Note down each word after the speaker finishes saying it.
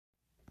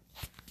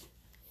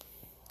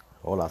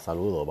Hola,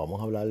 saludos. Vamos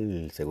a hablar,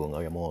 según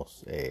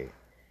habíamos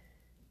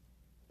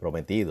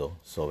prometido,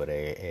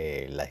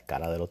 sobre la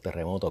escala de los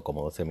terremotos,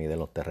 cómo se miden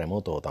los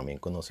terremotos, o también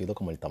conocido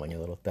como el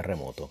tamaño de los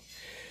terremotos.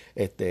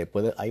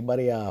 Hay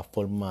varias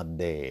formas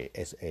de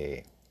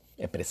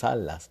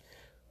expresarlas.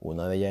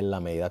 Una de ellas es la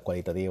medida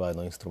cualitativa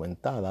no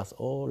instrumentadas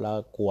o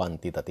la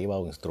cuantitativa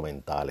o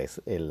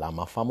instrumentales. La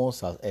más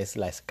famosa es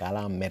la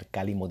escala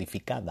Mercalli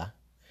modificada.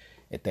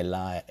 Esta es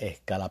la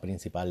escala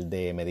principal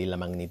de medir la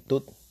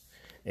magnitud.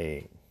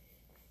 Eh,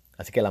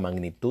 Así que la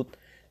magnitud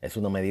es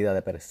una medida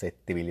de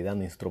perceptibilidad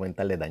no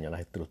instrumental de daño a las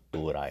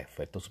estructuras,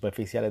 efectos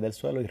superficiales del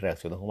suelo y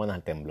reacciones humanas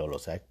al temblor. O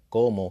sea, es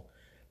cómo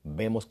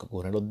vemos que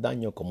ocurren los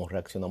daños, cómo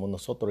reaccionamos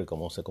nosotros y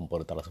cómo se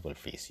comporta la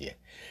superficie.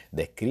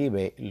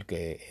 Describe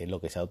lo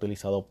que se ha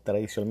utilizado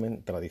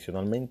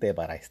tradicionalmente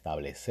para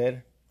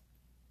establecer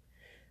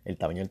el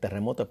tamaño del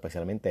terremoto,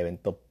 especialmente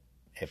eventos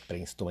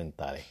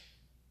preinstrumentales.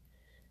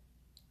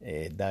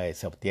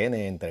 Se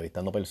obtiene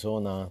entrevistando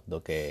personas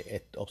lo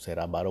que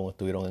observaron o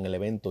estuvieron en el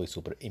evento y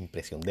su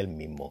impresión del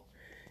mismo.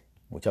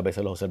 Muchas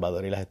veces los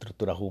observadores y las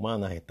estructuras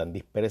humanas están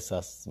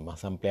dispersas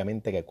más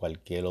ampliamente que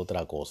cualquier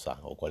otra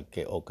cosa o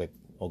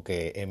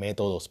que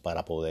métodos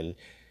para poder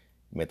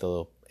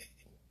métodos,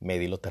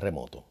 medir los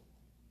terremotos.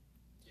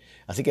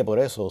 Así que por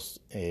eso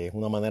es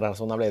una manera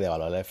razonable de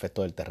evaluar el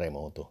efecto del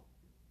terremoto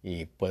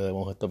y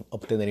podemos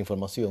obtener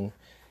información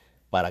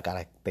para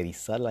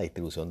caracterizar la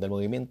distribución del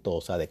movimiento,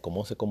 o sea, de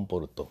cómo se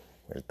comportó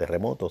el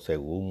terremoto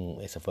según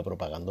se fue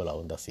propagando la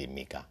onda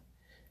sísmica.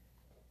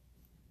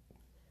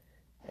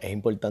 Es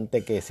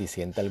importante que si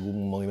siente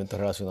algún movimiento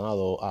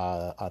relacionado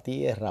a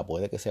tierra,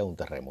 puede que sea un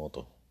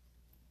terremoto.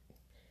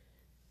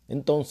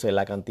 Entonces,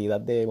 la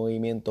cantidad de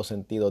movimientos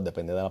sentidos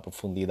depende de la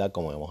profundidad,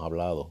 como hemos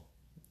hablado.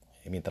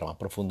 Mientras más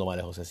profundo, más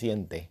lejos se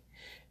siente.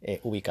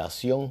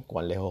 Ubicación,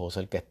 cuán lejos o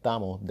cerca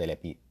estamos del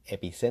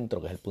epicentro,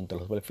 que es el punto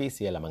de la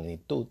superficie, la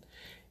magnitud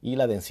y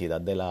la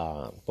densidad de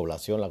la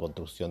población, la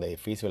construcción de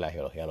edificios y la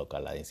geología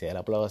local. La densidad de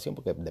la población,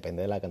 porque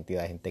depende de la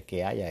cantidad de gente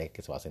que haya, es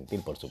que se va a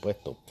sentir, por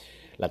supuesto.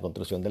 La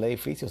construcción del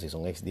edificio, si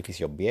son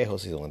edificios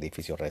viejos, si son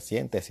edificios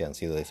recientes, si han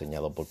sido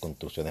diseñados por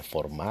construcciones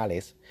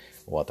formales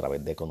o a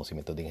través de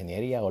conocimientos de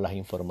ingeniería, o las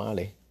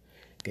informales,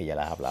 que ya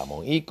las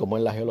hablamos. Y como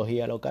en la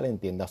geología local,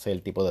 entiéndase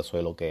el tipo de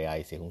suelo que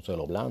hay, si es un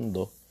suelo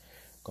blando,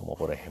 como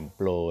por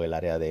ejemplo el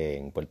área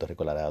en Puerto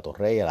Rico, el área de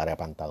Torrey, el área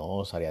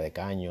pantanosa, área de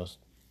caños,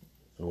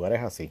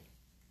 lugares así.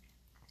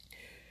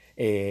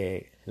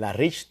 La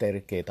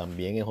Richter, que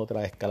también es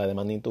otra escala de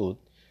magnitud,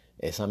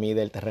 esa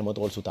mide el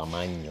terremoto por su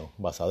tamaño,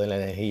 basado en la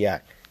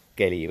energía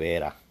que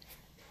libera.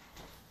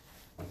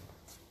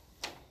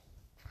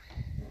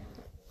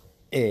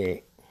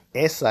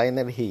 Esa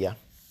energía,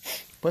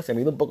 pues se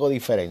mide un poco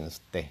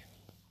diferente.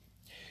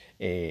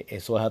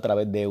 Eso es a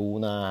través de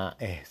una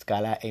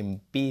escala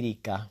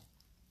empírica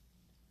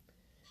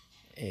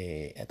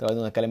a través de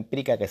una escala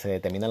empírica que se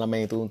determina la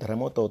magnitud de un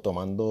terremoto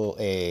tomando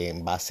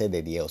en base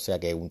de 10. O sea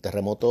que un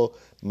terremoto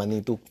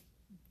magnitud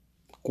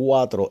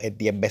 4 es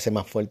 10 veces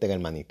más fuerte que el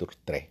magnitud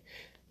 3.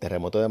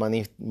 Terremoto de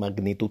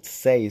magnitud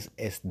 6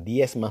 es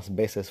 10 más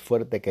veces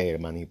fuerte que el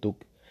magnitud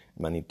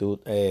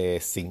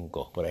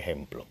 5, por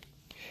ejemplo.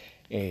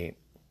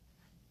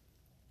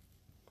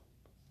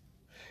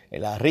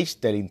 La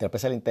Richter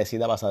interpreta la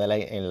intensidad basada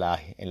en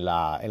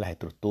las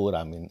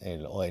estructuras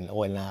o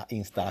en las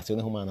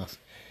instalaciones humanas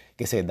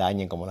que se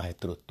dañen, como las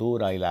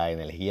estructuras y la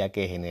energía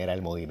que genera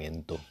el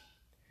movimiento.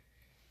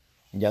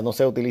 Ya no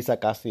se utiliza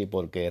casi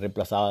porque es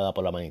reemplazada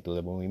por la magnitud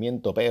del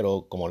movimiento,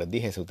 pero como les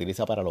dije, se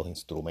utiliza para los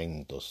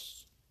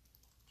instrumentos.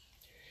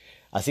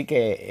 Así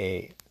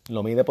que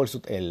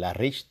la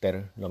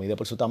Richter lo mide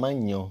por su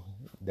tamaño,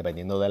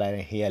 dependiendo de la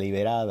energía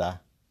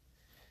liberada,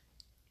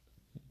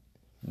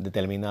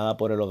 determinada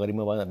por el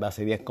logaritmo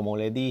base 10, como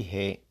les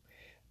dije.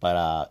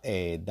 Para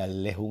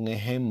darles un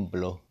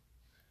ejemplo,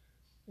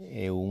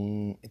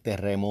 un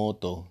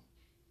terremoto,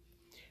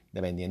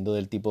 dependiendo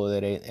del tipo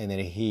de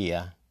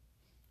energía,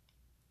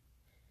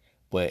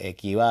 pues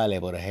equivale,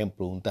 por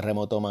ejemplo, un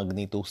terremoto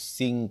magnitud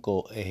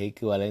 5 es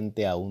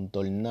equivalente a un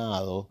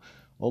tornado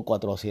o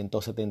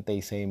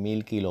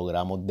 476.000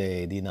 kilogramos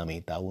de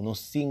dinamita.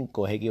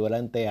 1,5 es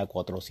equivalente a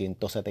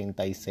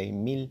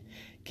 476.000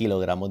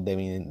 kilogramos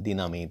de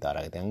dinamita,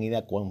 para que tengan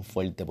idea cuán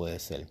fuerte puede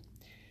ser.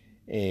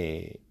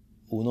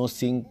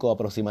 1,5,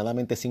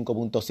 aproximadamente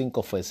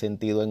 5.5 fue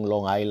sentido en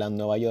Long Island,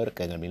 Nueva York,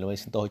 en el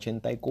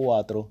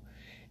 1984.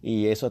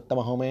 Y eso está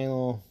más o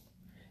menos,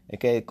 es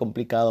que es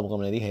complicado,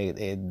 como le dije,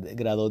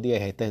 grado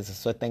 10,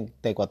 eso está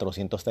entre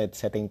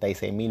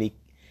 476.000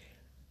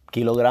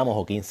 kilogramos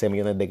o 15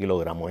 millones de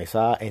kilogramos.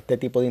 Este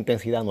tipo de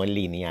intensidad no es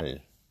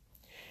lineal.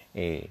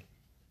 Eh,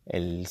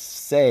 el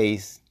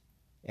 6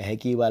 es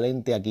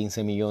equivalente a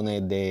 15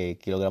 millones de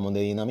kilogramos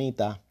de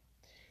dinamita.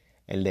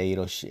 El de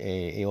Hiroshima,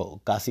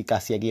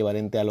 casi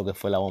equivalente a lo que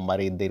fue la bomba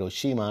de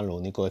Hiroshima. Lo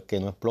único es que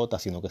no explota,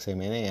 sino que se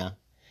menea.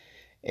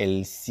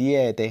 El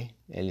 7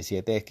 es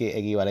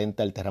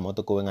equivalente al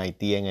terremoto que hubo en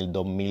Haití en el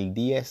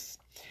 2010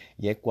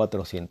 y es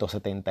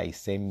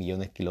 476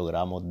 millones de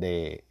kilogramos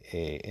de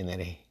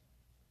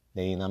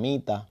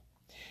dinamita.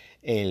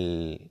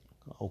 El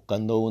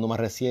buscando uno más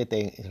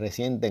reciente,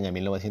 en el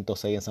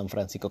 1906 en San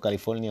Francisco,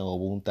 California,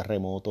 hubo un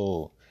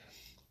terremoto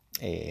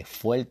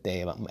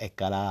fuerte,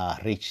 escala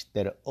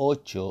Richter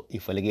 8, y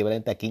fue el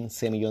equivalente a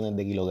 15 millones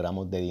de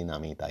kilogramos de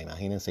dinamita.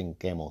 Imagínense en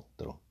qué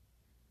monstruo.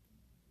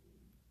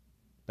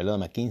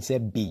 Perdóname, 15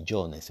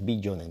 billones,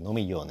 no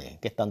millones,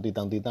 que es tanto y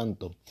tanto y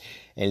tanto.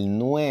 El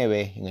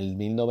 9, en el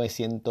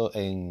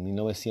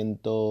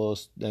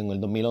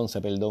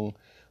 2011, perdón,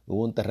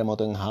 hubo un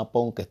terremoto en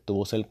Japón que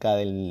estuvo cerca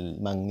del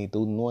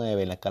magnitud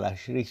 9 en la escala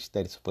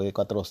Richter, fue de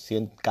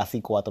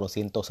casi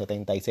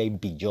 476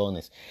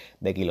 billones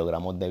de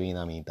kilogramos de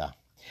dinamita.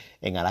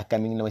 En Alaska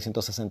en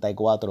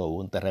 1964 hubo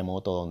un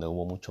terremoto donde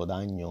hubo mucho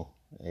daño,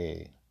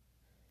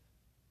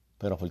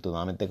 pero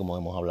afortunadamente, como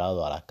hemos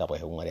hablado, Alaska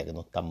pues es un área que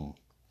no está,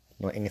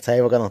 en esa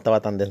época no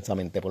estaba tan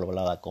densamente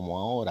poblada como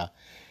ahora.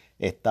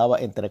 Estaba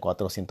entre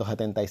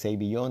 476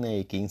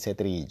 billones y 15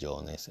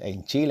 trillones.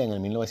 En Chile en el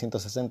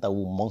 1960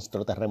 hubo un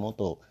monstruo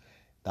terremoto,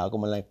 estaba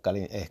como en la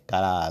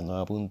escala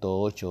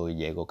 9.8 y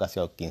llegó casi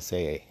a los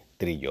 15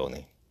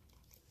 trillones.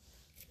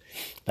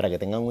 Para que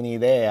tengan una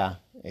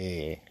idea,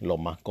 los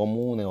más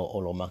comunes o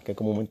los más que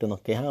comúnmente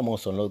nos quejamos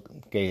son los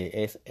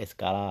que es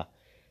escala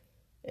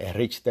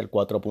Richter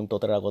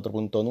 4.3 a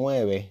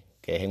 4.9,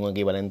 que es un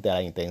equivalente a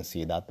la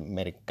intensidad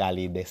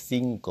Mercalli de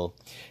 5.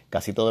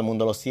 Casi todo el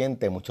mundo lo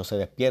siente, muchos se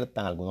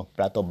despiertan, algunos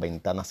platos,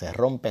 ventanas se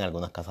rompen,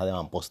 algunas casas de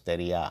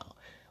mampostería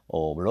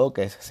o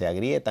bloques se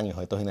agrietan y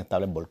objetos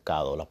inestables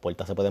volcados. Las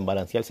puertas se pueden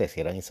balancear, se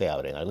cierran y se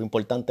abren. Algo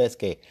importante es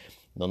que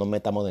no nos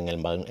metamos en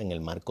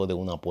el marco de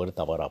una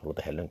puerta para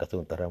protegerlo en caso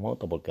de un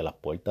terremoto, porque las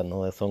puertas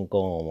no son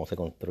como se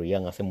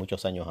construían hace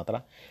muchos años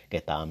atrás, que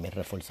estaban bien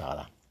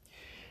reforzadas.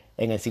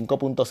 En el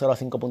 5.0 a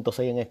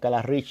 5.6 en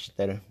escala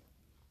Richter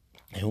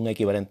es un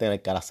equivalente en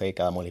escala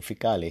seca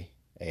modificable,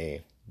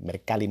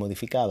 Mercalli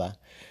modificada.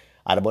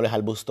 Árboles,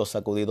 arbustos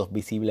sacudidos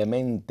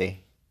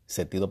visiblemente,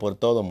 sentido por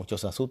todo, muchos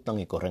se asustan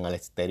y corren al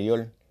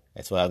exterior.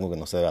 Eso es algo que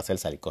no se debe hacer,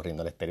 salir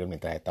corriendo al exterior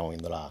mientras está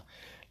moviendo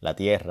la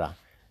tierra,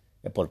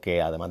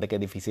 porque además de que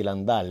es difícil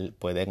andar,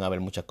 pueden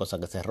haber muchas cosas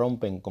que se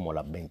rompen, como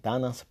las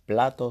ventanas,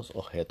 platos,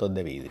 objetos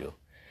de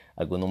vidrio.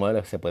 Algunos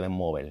muebles se pueden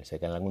mover, se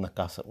caen algunas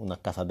unas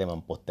casas de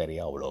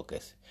mampostería o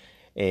bloques.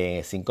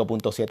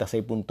 5.7 a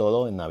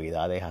 6.2 en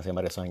Navidades, hace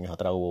varios años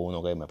atrás hubo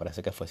uno que me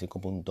parece que fue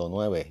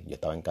 5.9. Yo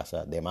estaba en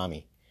casa de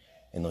mami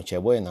en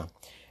Nochebuena.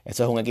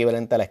 Eso es un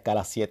equivalente a la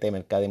escala 7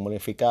 Mercalli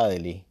modificada,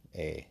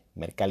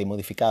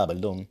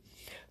 perdón.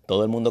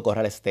 Todo el mundo corre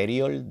al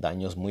exterior,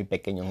 daños muy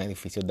pequeños en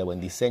edificios de buen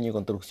diseño y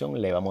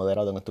construcción, leva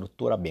moderado en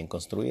estructuras bien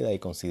construidas y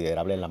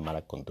considerable en las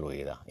malas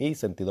construidas, y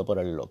sentido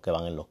por lo que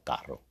van en los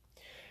carros.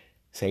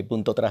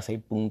 6.3 a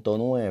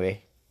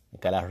 6.9,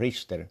 escala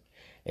Richter,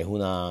 es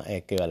una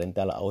equivalente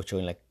a la 8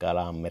 en la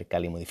escala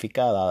Mercalli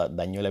modificada.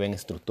 Daño leve en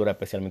estructuras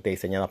especialmente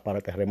diseñadas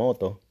para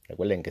terremotos.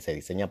 Recuerden que se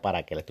diseña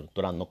para que la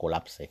estructura no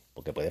colapse,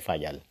 porque puede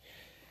fallar.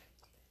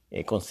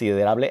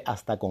 Considerable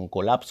hasta con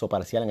colapso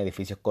parcial en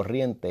edificios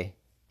corrientes,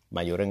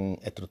 mayor en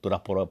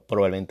estructuras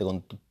probablemente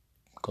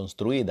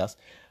construidas.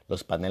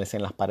 Los paneles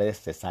en las paredes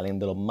se salen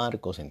de los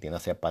marcos,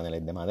 entiéndase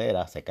paneles de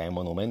madera, se caen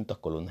monumentos,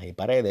 columnas y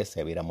paredes,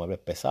 se viran muebles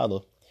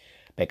pesados,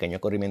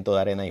 pequeño corrimiento de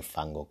arena y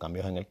fango,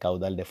 cambios en el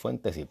caudal de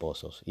fuentes y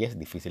pozos, y es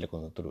difícil de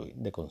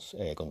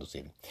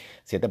conducir.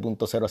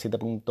 7.0 a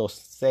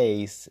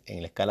 7.6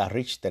 en la escala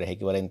Richter es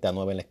equivalente a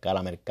 9 en la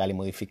escala Mercalli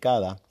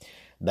modificada.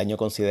 Daño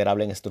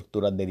considerable en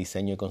estructuras de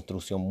diseño y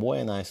construcción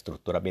buena,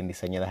 estructuras bien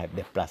diseñadas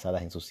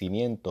desplazadas en sus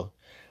cimientos,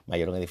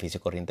 mayor en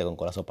edificios corrientes con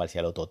colapso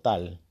parcial o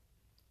total.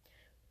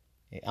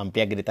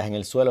 Amplias grietas en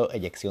el suelo,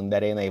 eyección de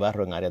arena y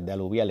barro en áreas de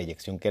aluvial.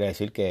 Eyección quiere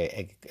decir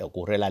que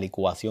ocurre la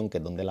licuación, que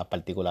es donde las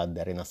partículas de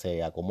arena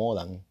se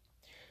acomodan.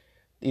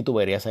 Y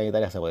tuberías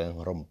sanitarias se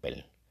pueden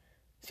romper.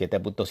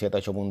 7.7 a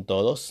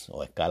 8.2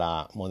 o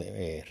escala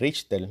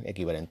Richter,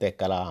 equivalente a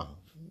escala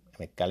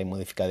Mercalli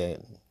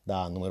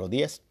modificada número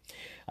 10.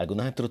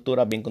 Algunas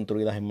estructuras bien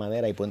construidas en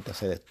madera y puentes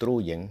se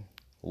destruyen.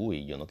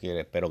 Yo no quiero,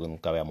 espero que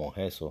nunca veamos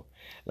eso.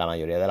 La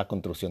mayoría de las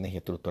construcciones y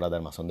estructuras de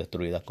armas son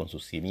destruidas con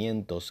sus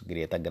cimientos,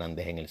 grietas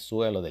grandes en el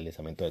suelo,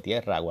 deslizamiento de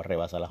tierra, agua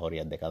rebasa las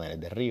orillas de canales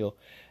de río,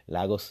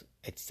 lagos,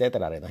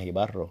 etcétera, arenas y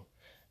barro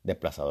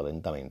desplazados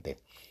lentamente.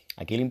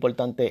 Aquí lo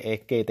importante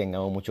es que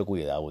tengamos mucho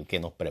cuidado y que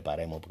nos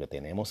preparemos, porque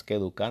tenemos que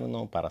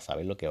educarnos para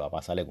saber lo que va a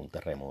pasar en un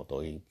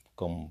terremoto. Y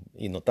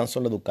no tan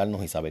solo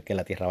educarnos y saber que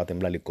la tierra va a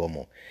temblar y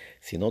cómo,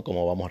 sino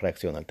cómo vamos a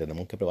reaccionar.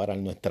 Tenemos que preparar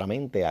nuestra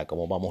mente a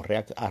cómo vamos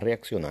a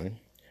reaccionar.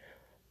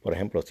 Por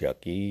ejemplo, si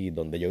aquí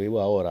donde yo vivo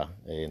ahora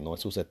no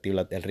es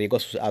susceptible, el riesgo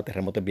a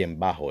terremoto es bien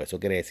bajo. Eso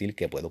quiere decir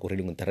que puede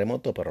ocurrir un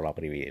terremoto, pero la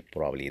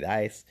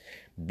probabilidad es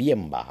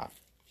bien baja.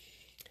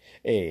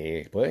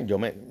 Pues yo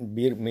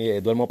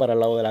duermo para el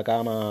lado de la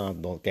cama,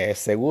 que es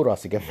seguro,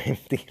 así que me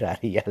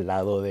tiraría al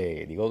lado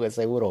digo que es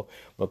seguro,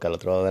 porque al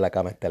otro lado de la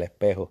cama está el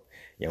espejo,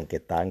 y aunque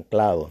está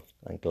anclado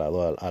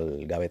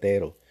al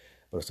gavetero,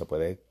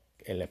 pero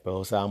el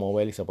espejo se va a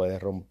mover y se puede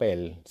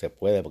romper, se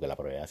puede, porque la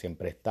probabilidad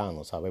siempre está,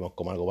 no sabemos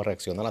cómo algo va a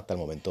reaccionar hasta el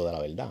momento de la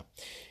verdad,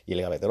 y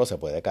el gavetero se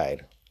puede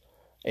caer.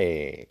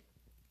 Pero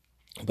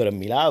en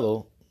mi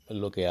lado,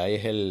 lo que hay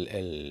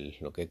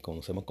es lo que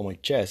conocemos como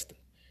el chest,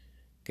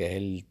 que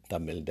es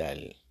también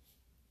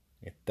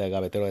este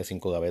gavetero de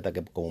 5 gavetas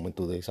que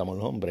comúnmente utilizamos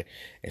los hombres.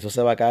 Eso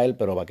se va a caer,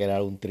 pero va a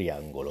quedar un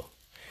triángulo.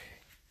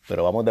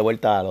 Pero vamos de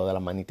vuelta a lo de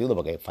las magnitudes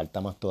porque falta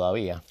más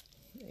todavía.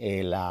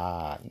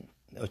 La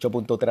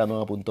 8.3 a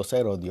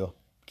 9.0, Dios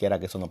quiera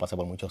que eso no pase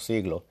por muchos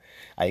siglos.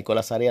 Ahí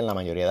colapsarían la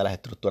mayoría de las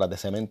estructuras de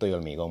cemento y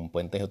hormigón,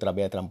 puentes y otras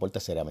vías de transporte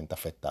seriamente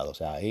afectados. O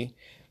sea, ahí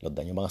los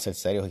daños van a ser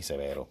serios y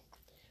severos.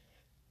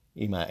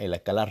 Y en la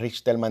escala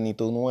Richter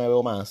magnitud 9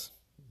 o más,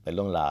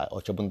 perdón, la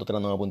 8.3 a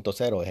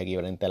 9.0 es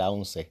equivalente a la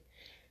 11.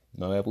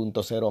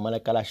 9.0 más la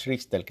escala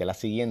Richter, que es la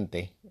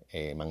siguiente,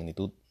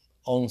 magnitud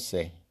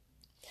 11.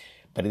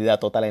 Pérdida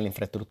total en la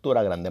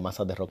infraestructura, grandes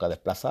masas de roca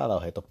desplazadas,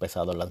 objetos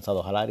pesados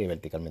lanzados al aire y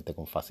verticalmente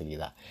con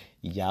facilidad.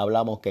 Y ya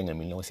hablamos que en el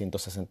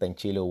 1960 en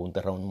Chile hubo un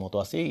terremoto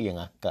así, y en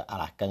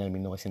Alaska en el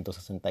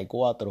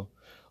 1964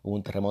 hubo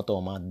un terremoto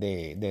más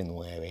de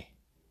 9.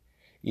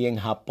 Y en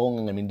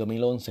Japón en el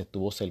 2011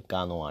 estuvo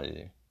cercano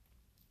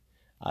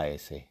a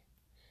ese.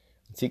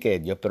 Así que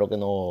yo espero que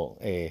no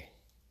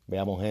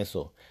veamos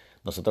eso.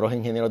 Nosotros los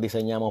ingenieros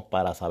diseñamos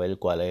para saber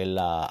cuál es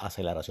la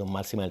aceleración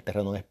máxima del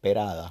terreno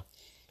esperada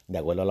de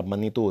acuerdo a las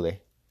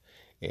magnitudes.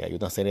 Hay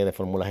una serie de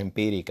fórmulas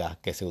empíricas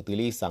que se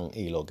utilizan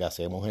y lo que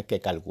hacemos es que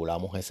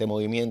calculamos ese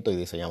movimiento y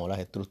diseñamos las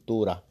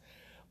estructuras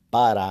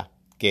para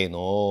que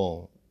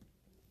no,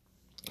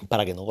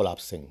 para que no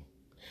colapsen.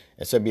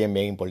 Eso es bien,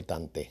 bien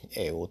importante.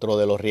 Otro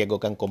de los riesgos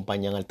que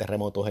acompañan al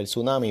terremoto es el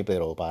tsunami,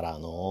 pero para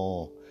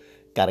no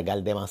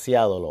cargar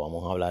demasiado lo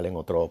vamos a hablar en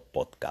otro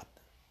podcast.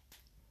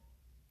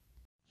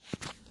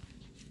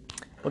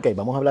 Ok,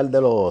 vamos a hablar de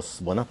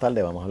buenas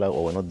tardes, vamos a hablar,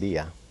 o buenos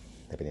días,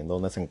 dependiendo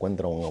de dónde se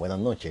encuentran, o buenas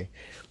noches.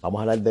 Vamos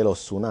a hablar de los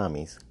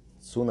tsunamis.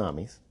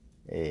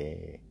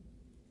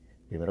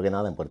 Primero que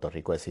nada, en Puerto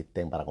Rico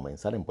existen, para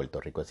comenzar, en Puerto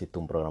Rico existe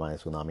un programa de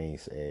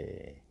tsunamis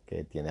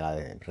que tiene la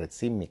red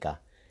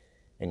sísmica.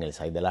 En el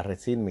site de la red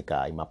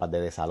sísmica hay mapas de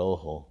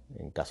desalojo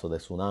en caso de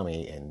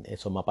tsunami. En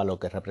esos mapas lo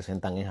que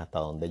representan es hasta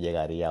dónde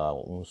llegaría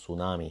un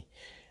tsunami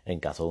en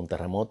caso de un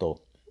terremoto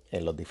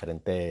en los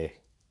diferentes,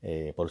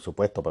 por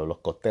supuesto, pueblos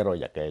costeros,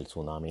 ya que el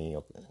tsunami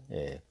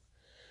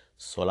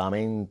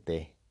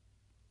solamente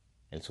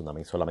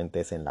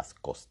es en las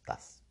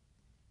costas.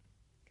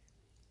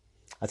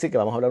 Así que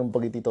vamos a hablar un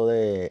poquitito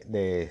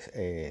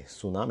de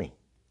tsunami.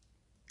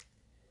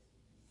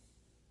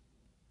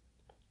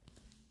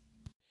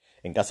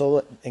 En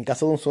caso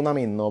de un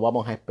tsunami no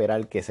vamos a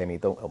esperar que se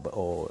emita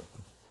o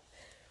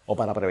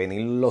para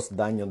prevenir los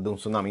daños de un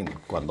tsunami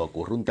cuando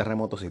ocurre un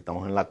terremoto si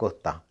estamos en la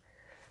costa.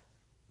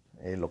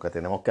 Lo que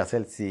tenemos que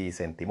hacer si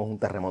sentimos un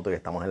terremoto y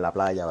estamos en la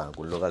playa o en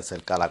algún lugar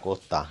cerca de la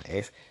costa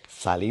es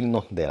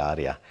salirnos del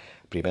área.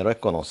 Primero es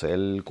conocer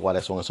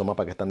cuáles son esos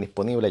mapas que están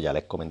disponibles. Ya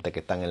les comenté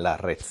que están en la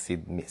red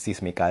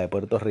sísmica de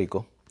Puerto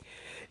Rico.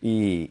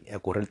 Y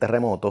ocurre el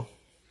terremoto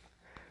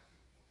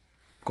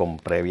con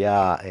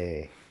previa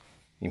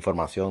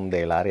información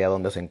del área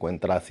donde se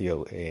encuentra, si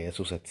es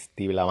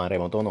susceptible a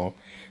maremoto o no.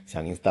 Se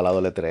han instalado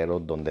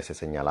letreros donde se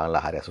señalan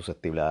las áreas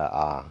susceptibles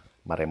a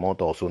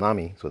maremoto o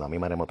tsunami. Tsunami y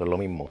maremoto es lo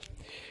mismo.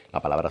 La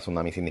palabra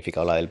tsunami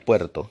significa ola del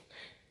puerto.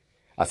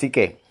 Así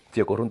que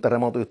si ocurre un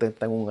terremoto y usted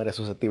está en un área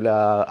susceptible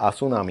a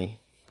tsunami,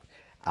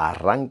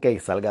 arranque y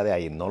salga de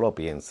ahí, no lo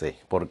piense,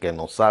 porque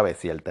no sabe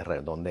si el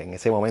terremoto, donde en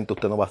ese momento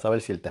usted no va a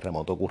saber si el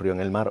terremoto ocurrió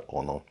en el mar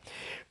o no.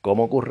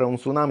 ¿Cómo ocurre un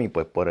tsunami?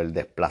 Pues por el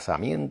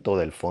desplazamiento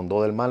del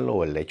fondo del mar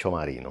o el lecho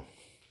marino.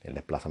 El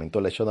desplazamiento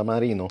del lecho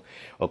marino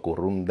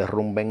ocurre un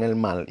derrumbe en el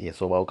mar y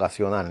eso va a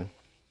ocasionar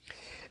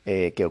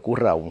que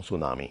ocurra un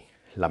tsunami.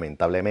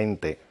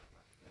 Lamentablemente,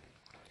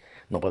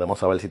 no podemos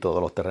saber si todos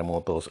los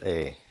terremotos,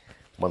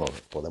 bueno,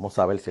 podemos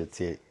saber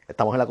si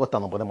estamos en la costa,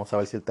 no podemos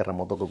saber si el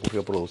terremoto que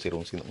ocurrió producir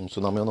un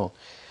tsunami o no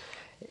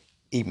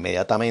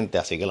inmediatamente,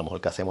 así que lo mejor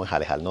que hacemos es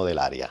alejarnos del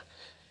área.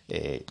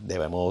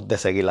 Debemos de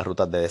seguir las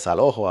rutas de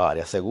desalojo a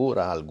áreas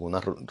seguras.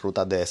 Algunas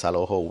rutas de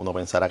desalojo uno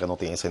pensará que no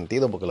tiene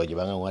sentido porque lo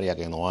llevan a un área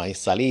que no hay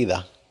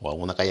salida o a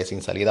una calle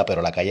sin salida,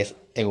 pero la calle es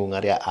en un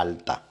área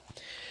alta.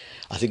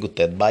 Así que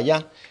usted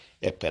vaya,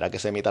 espera que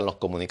se emitan los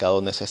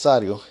comunicados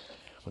necesarios,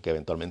 porque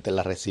eventualmente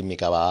la red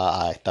sísmica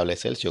va a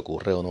establecer si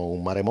ocurre o no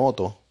un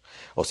maremoto,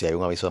 o si hay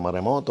un aviso de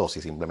maremoto, o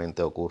si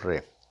simplemente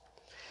ocurre,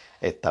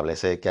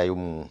 establece que hay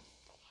un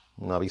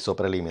aviso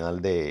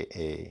preliminar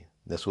de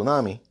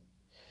tsunami.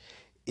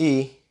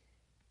 Y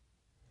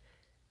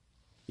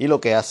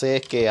lo que hace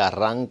es que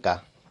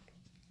arranca,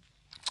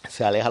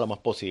 se aleja lo más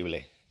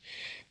posible.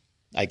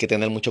 Hay que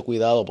tener mucho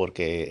cuidado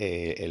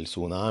porque el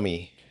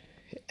tsunami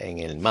en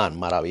el mar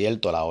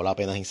abierto, la ola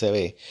apenas y se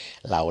ve,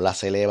 la ola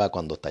se eleva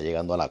cuando está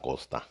llegando a la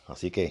costa.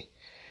 Así que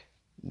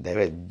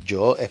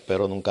yo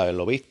espero nunca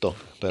haberlo visto,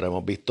 pero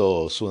hemos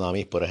visto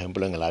tsunamis, por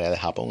ejemplo, en el área de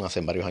Japón.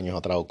 Hace varios años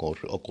atrás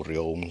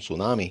ocurrió un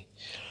tsunami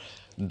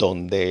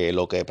donde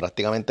lo que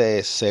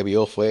prácticamente se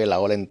vio fue la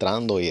ola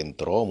entrando y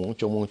entró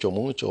mucho,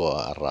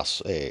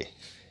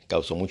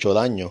 causó mucho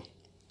daño.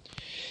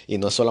 Y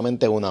no es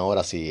solamente una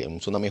ola, sí, un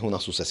tsunami es una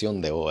sucesión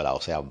de olas,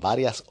 o sea,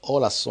 varias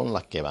olas son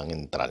las que van a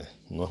entrar,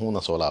 no es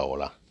una sola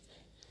ola.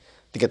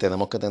 Así que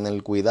tenemos que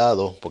tener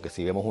cuidado porque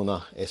si vemos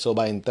eso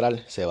va a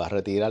entrar, se va a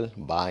retirar,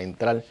 va a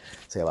entrar,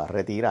 se va a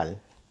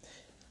retirar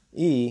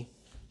y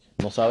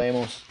no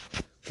sabemos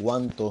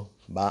cuánto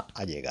va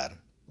a llegar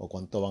o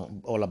cuánto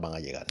olas van a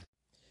llegar.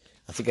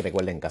 Así que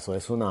recuerden, en caso de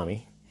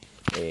tsunami,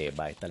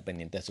 va a estar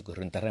pendiente de si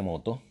ocurre un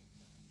terremoto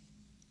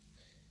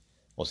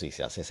o si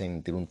se hace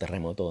sentir un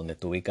terremoto donde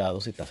está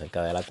ubicado, si está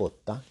cerca de la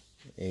costa.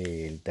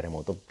 El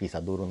terremoto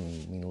quizás dure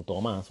un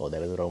minuto más o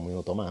debe durar un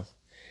minuto más.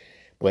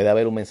 Puede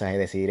haber un mensaje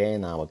de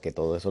sirena, porque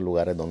todos esos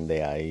lugares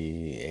donde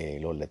hay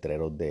los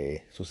letreros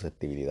de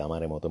susceptibilidad a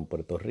maremoto en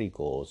Puerto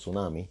Rico o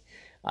tsunami,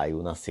 hay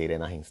unas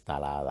sirenas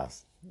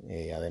instaladas.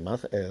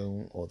 Además,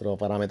 otro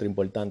parámetro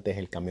importante es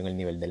el cambio en el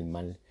nivel del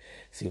mar.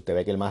 Si usted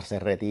ve que el mar se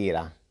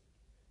retira,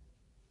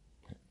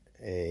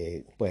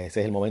 pues ese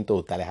es el momento de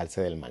usted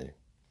alejarse del mar,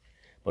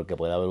 porque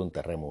puede haber un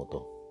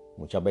terremoto.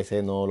 Muchas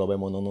veces no lo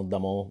vemos, no nos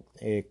damos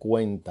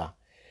cuenta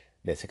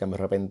de ese cambio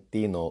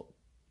repentino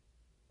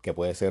que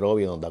puede ser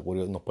obvio,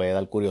 nos puede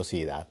dar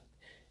curiosidad.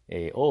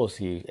 O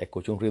si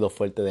escucho un ruido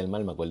fuerte del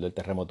mar, me acuerdo del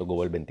terremoto que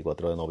hubo el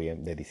 24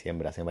 de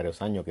diciembre, hace varios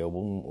años, que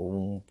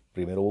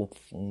primero hubo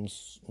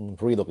un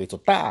ruido que hizo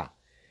 ¡ta!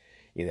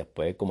 Y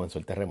después comenzó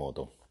el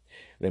terremoto.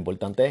 Lo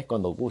importante es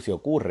cuando si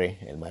ocurre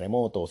el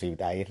maremoto, si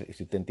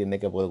usted entiende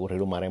que puede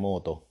ocurrir un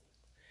maremoto,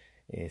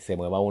 se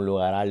mueva a un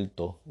lugar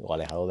alto o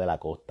alejado de la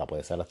costa.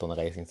 Puede ser hasta una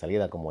calle sin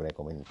salida, como le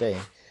comenté.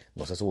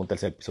 No se sube un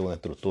tercer piso de una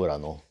estructura,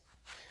 no.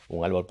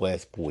 Un árbol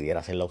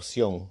pudiera ser la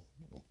opción.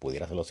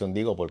 Pudiera ser la opción,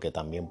 digo, porque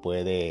también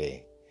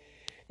puede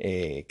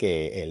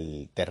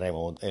que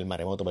el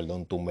maremoto,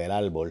 perdón, tumbe el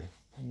árbol.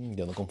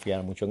 Yo no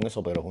confiara mucho en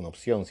eso, pero es una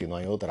opción. Si no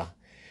hay otra,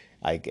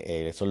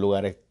 esos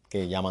lugares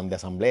que llaman de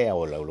asamblea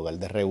o el lugar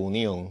de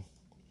reunión.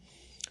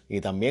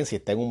 Y también si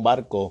está en un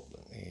barco,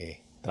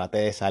 trate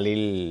de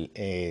salir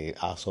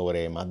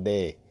sobre más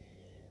de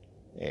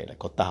las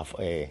costas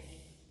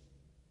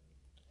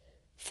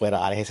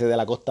fuera, aléjese de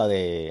la costa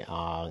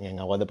en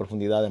aguas de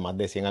profundidad de más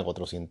de 100 a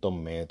 400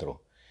 metros.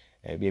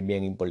 Es bien,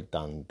 bien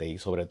importante. Y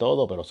sobre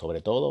todo, pero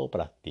sobre todo,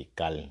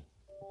 practicar.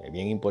 Es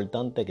bien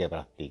importante que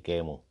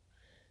practiquemos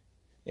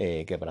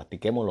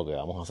lo que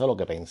vamos a hacer, lo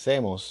que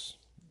pensemos.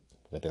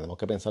 Porque tenemos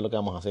que pensar lo que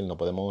vamos a hacer. No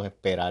podemos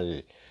esperar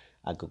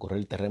a que ocurra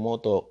el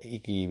terremoto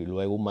y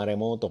luego un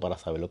maremoto para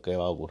saber lo que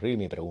va a ocurrir.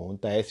 Mi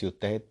pregunta es, si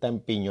usted está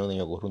en Piñones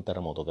y ocurre un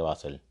terremoto, ¿qué va a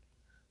hacer?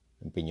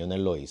 En Piñones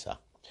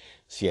Loíza.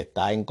 Si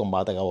está en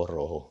Combate Cabo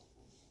Rojo,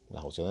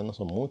 las opciones no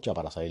son muchas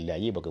para salir de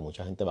allí porque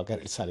mucha gente va a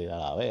querer salir a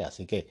la vez.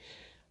 Así que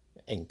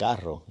en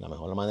carro, la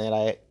mejor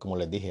manera es, como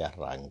les dije,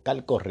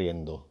 arrancar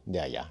corriendo de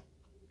allá.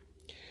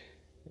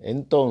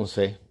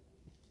 Entonces,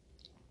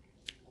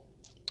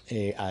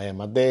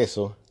 además de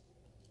eso,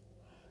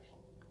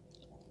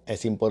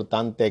 es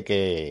importante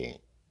que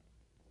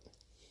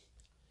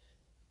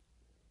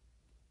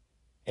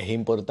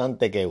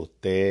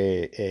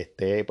usted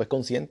esté pues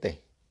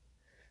consciente.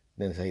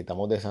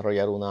 Necesitamos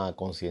desarrollar una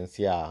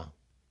conciencia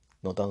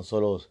no tan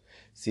solo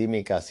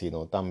sísmica,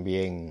 sino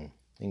también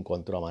en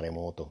cuanto a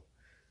maremoto.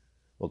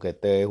 Porque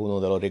este es uno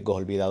de los riesgos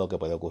olvidados que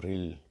puede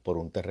ocurrir por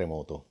un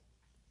terremoto.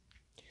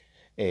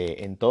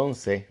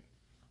 Entonces,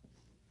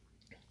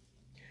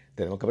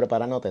 tenemos que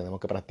prepararnos, tenemos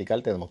que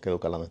practicar, tenemos que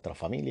educar a nuestra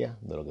familia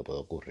de lo que puede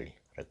ocurrir.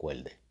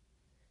 Recuerde,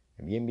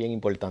 es bien, bien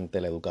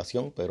importante la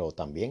educación, pero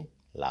también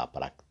la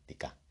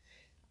práctica.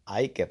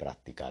 Hay que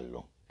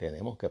practicarlo,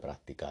 tenemos que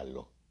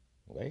practicarlo.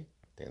 ¿Ok?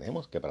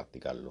 Tenemos que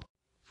practicarlo.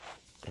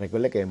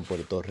 Recuerde que en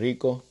Puerto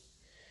Rico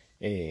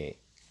eh,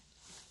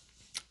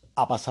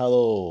 han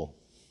pasado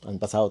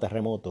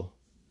terremotos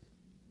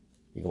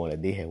y como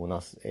les dije,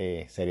 una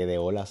serie de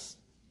olas.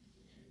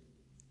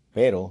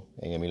 Pero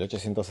en el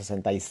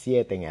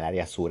 1867 en el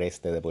área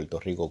sureste de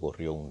Puerto Rico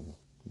ocurrió un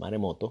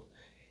maremoto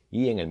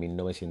y en el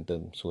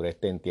 1900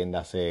 sureste,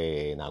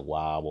 entiéndase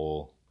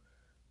Naguabo,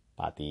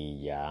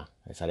 Patilla,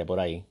 esa área por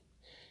ahí.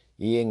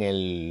 Y en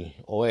el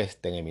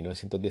oeste, en el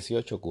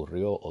 1918,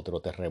 ocurrió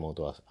otro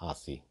terremoto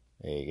así.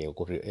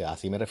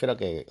 Así me refiero a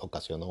que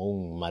ocasionó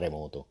un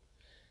maremoto.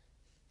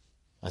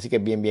 Así que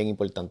es bien, bien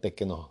importante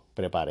que nos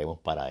preparemos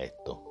para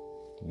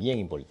esto. Bien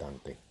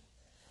importante.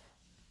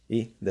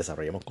 Y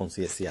desarrollemos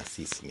conciencia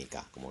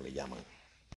sísmica, como le llaman.